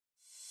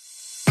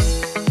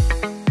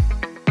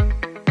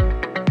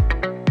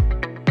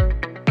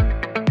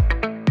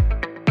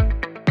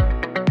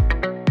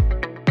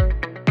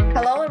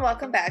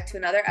welcome back to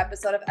another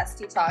episode of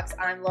ST Talks.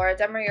 I'm Laura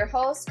Demmer, your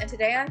host, and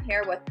today I'm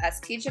here with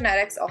ST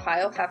Genetics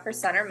Ohio Heifer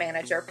Center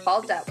Manager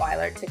Paul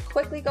Detwiler to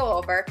quickly go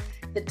over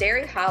the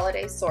Dairy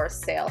Holiday Source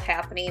Sale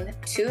happening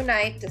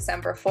tonight,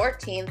 December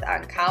 14th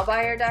on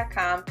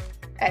Cowbuyer.com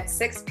at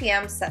 6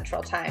 p.m.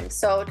 Central Time.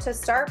 So to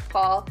start,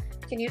 Paul,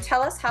 can you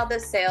tell us how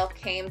this sale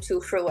came to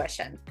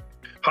fruition?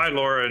 Hi,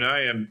 Laura, and I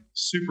am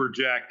super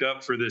jacked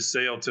up for this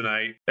sale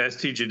tonight.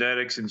 ST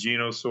Genetics and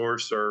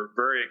GenoSource are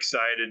very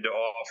excited to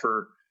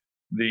offer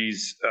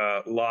these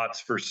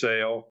lots for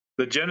sale.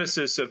 The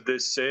genesis of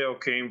this sale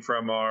came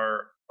from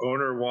our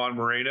owner, Juan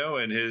Moreno,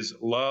 and his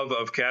love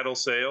of cattle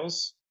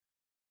sales.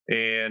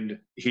 And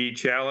he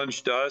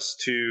challenged us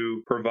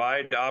to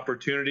provide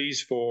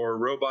opportunities for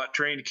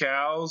robot-trained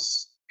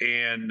cows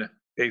and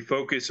a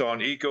focus on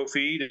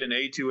eco-feed and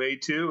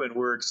A2A2, and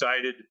we're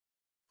excited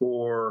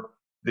for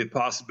the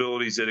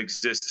possibilities that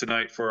exist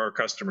tonight for our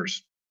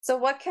customers. So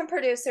what can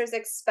producers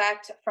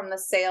expect from the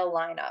sale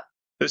lineup?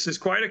 This is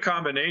quite a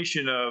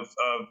combination of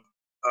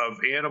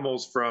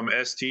animals from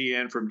ST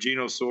and from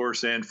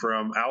GenoSource and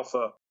from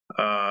Alpha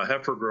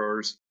heifer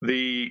growers.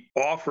 The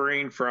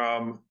offering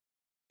from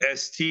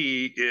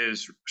ST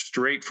is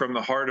straight from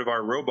the heart of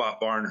our robot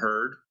barn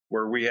herd,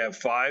 where we have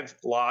 5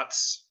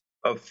 lots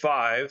of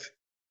 5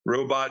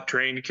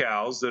 robot-trained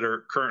cows that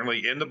are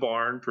currently in the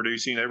barn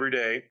producing every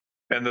day.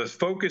 And the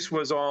focus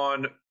was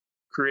on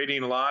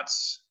creating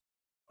lots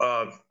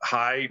of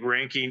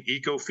high-ranking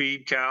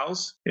eco-feed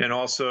cows and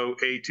also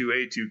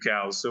A2A2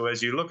 cows. So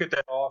as you look at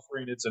that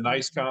offering, it's a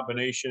nice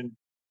combination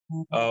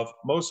of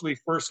mostly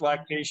first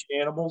lactation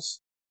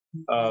animals,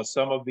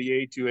 some of the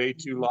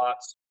A2A2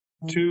 lots.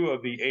 2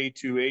 of the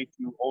A2A2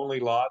 only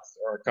lots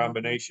are a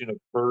combination of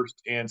first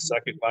and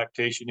second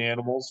lactation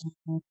animals.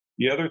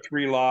 The other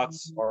 3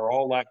 lots are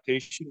all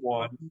lactation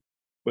 1,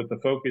 with the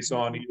focus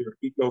on either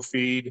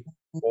eco-feed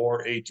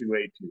or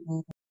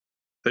A2A2.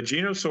 The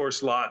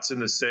GenoSource lots in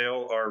the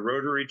sale are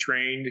rotary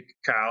trained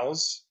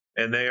cows,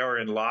 and they are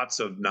in lots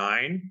of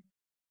 9.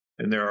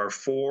 And there are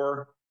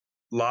 4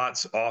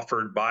 lots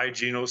offered by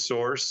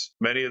GenoSource.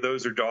 Many of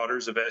those are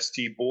daughters of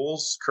ST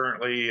bulls,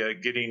 currently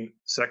getting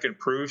second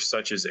proofs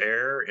such as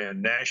Air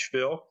and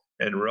Nashville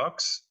and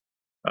Rux.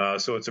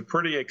 So it's a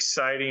pretty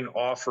exciting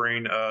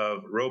offering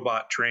of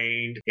robot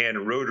trained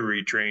and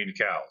rotary trained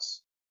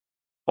cows.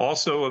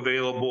 Also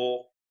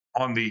available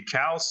on the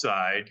cow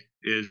side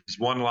is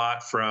 1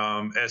 lot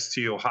from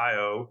ST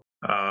Ohio,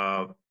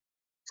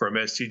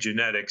 from ST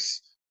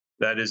Genetics.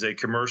 That is a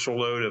commercial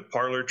load of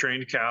parlor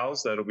trained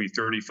cows. That'll be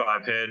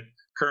 35 head.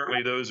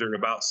 Currently, those are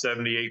about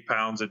 78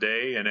 pounds a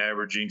day and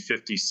averaging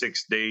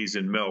 56 days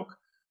in milk.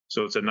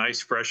 So it's a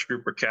nice fresh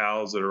group of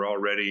cows that are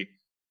already,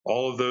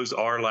 all of those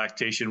are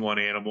lactation 1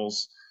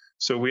 animals.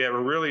 So we have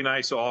a really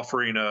nice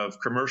offering of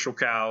commercial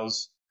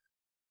cows,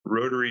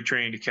 rotary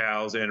trained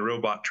cows, and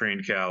robot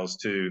trained cows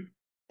too.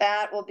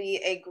 That will be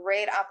a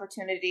great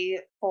opportunity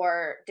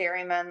for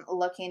dairymen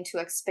looking to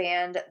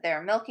expand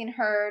their milking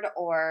herd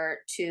or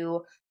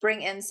to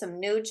bring in some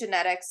new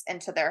genetics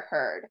into their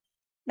herd.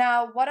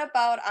 Now, what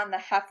about on the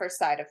heifer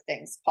side of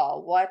things,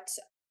 Paul? What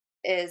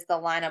is the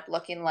lineup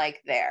looking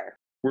like there?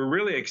 We're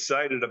really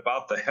excited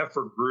about the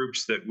heifer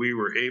groups that we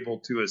were able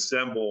to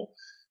assemble.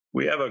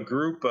 We have a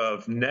group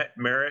of net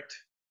merit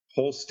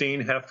Holstein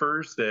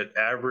heifers that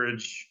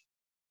average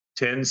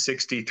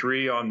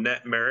 1063 on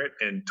net merit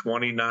and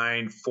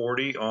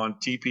 2940 on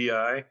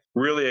TPI.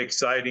 Really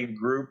exciting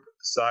group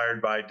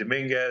sired by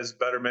Dominguez,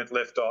 Betterment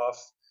Liftoff.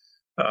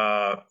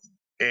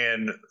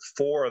 And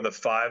 4 of the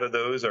 5 of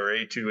those are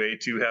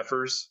A2A2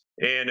 heifers.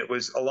 And it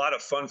was a lot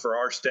of fun for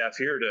our staff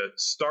here to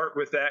start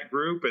with that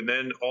group and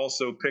then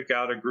also pick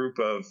out a group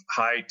of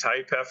high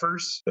type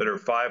heifers that are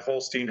 5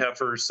 Holstein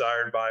heifers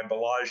sired by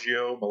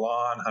Bellagio,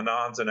 Milan,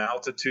 Hanans, and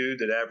Altitude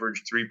that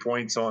average 3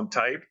 points on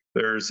type.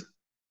 There's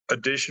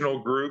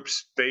additional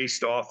groups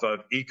based off of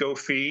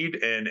eco-feed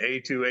and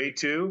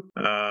A2A2.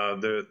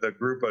 The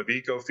group of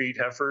eco-feed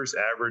heifers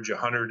average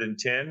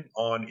 110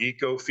 on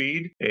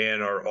eco-feed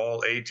and are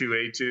all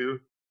A2A2.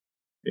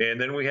 And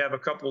then we have a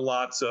couple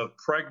lots of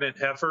pregnant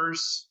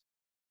heifers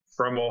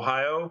from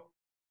Ohio,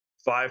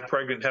 5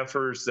 pregnant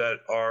heifers that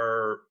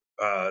are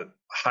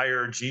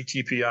higher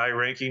GTPI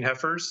ranking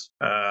heifers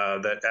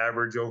that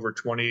average over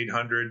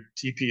 2,800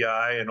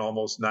 TPI and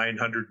almost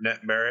 900 net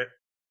merit.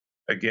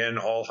 Again,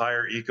 all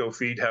higher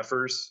eco-feed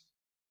heifers.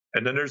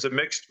 And then there's a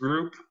mixed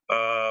group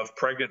of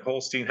pregnant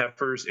Holstein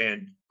heifers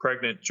and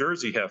pregnant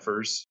Jersey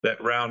heifers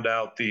that round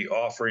out the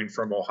offering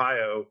from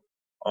Ohio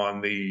on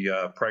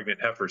the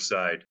pregnant heifer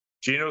side.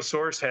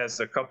 GenoSource has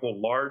a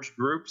couple large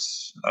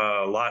groups,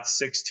 lot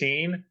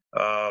 16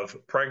 of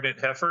pregnant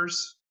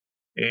heifers.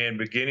 And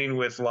beginning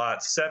with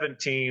lot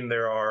 17,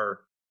 there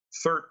are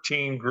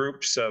 13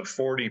 groups of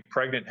 40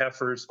 pregnant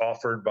heifers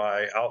offered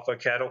by Alpha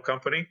Cattle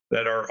Company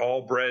that are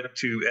all bred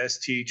to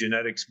ST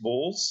Genetics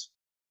bulls,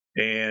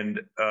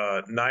 and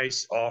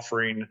nice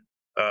offering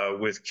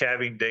with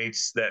calving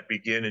dates that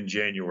begin in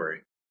January.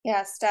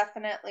 Yes,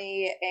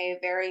 definitely a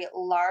very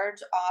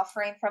large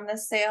offering from the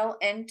sale.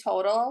 In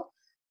total,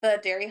 The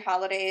Dairy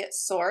Holiday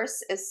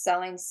Source is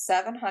selling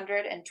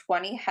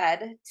 720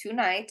 head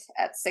tonight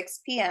at 6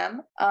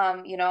 p.m.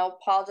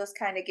 Paul just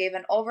kind of gave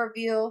an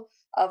overview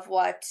of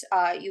what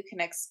you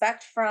can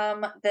expect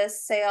from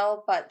this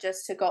sale, but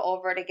just to go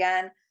over it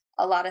again,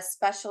 a lot of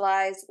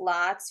specialized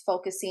lots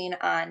focusing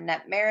on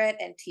net merit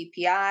and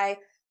TPI,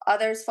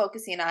 others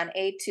focusing on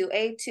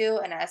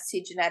A2A2 and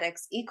ST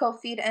Genetics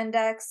Eco-Feed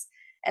Index,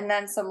 and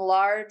then some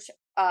large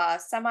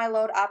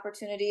semi-load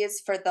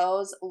opportunities for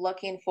those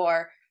looking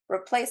for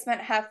replacement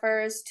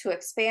heifers to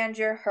expand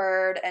your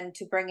herd and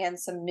to bring in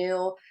some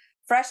new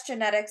fresh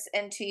genetics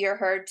into your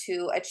herd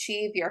to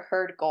achieve your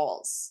herd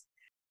goals.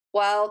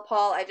 Well,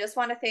 Paul, I just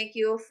want to thank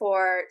you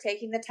for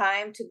taking the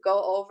time to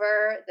go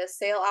over the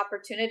sale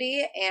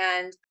opportunity,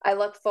 and I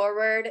look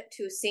forward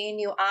to seeing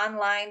you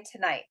online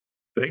tonight.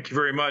 Thank you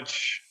very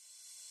much.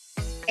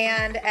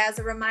 And as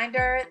a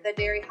reminder, the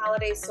Dairy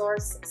Holiday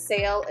Source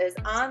sale is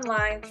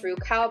online through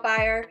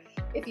Cowbuyer.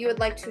 If you would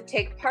like to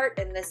take part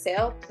in this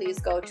sale, please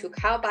go to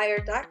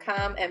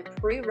cowbuyer.com and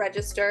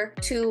pre-register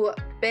to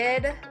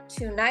bid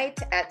tonight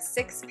at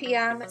 6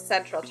 p.m.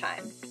 Central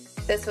Time.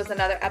 This was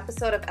another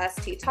episode of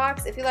ST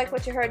Talks. If you like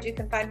what you heard, you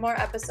can find more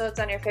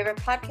episodes on your favorite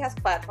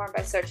podcast platform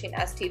by searching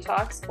ST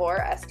Talks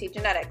or ST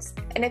Genetics.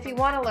 And if you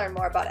want to learn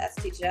more about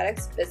ST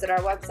Genetics, visit our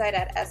website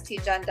at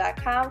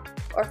stgen.com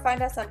or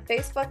find us on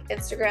Facebook,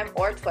 Instagram,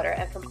 or Twitter.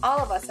 And from all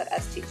of us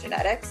at ST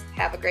Genetics,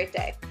 have a great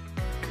day.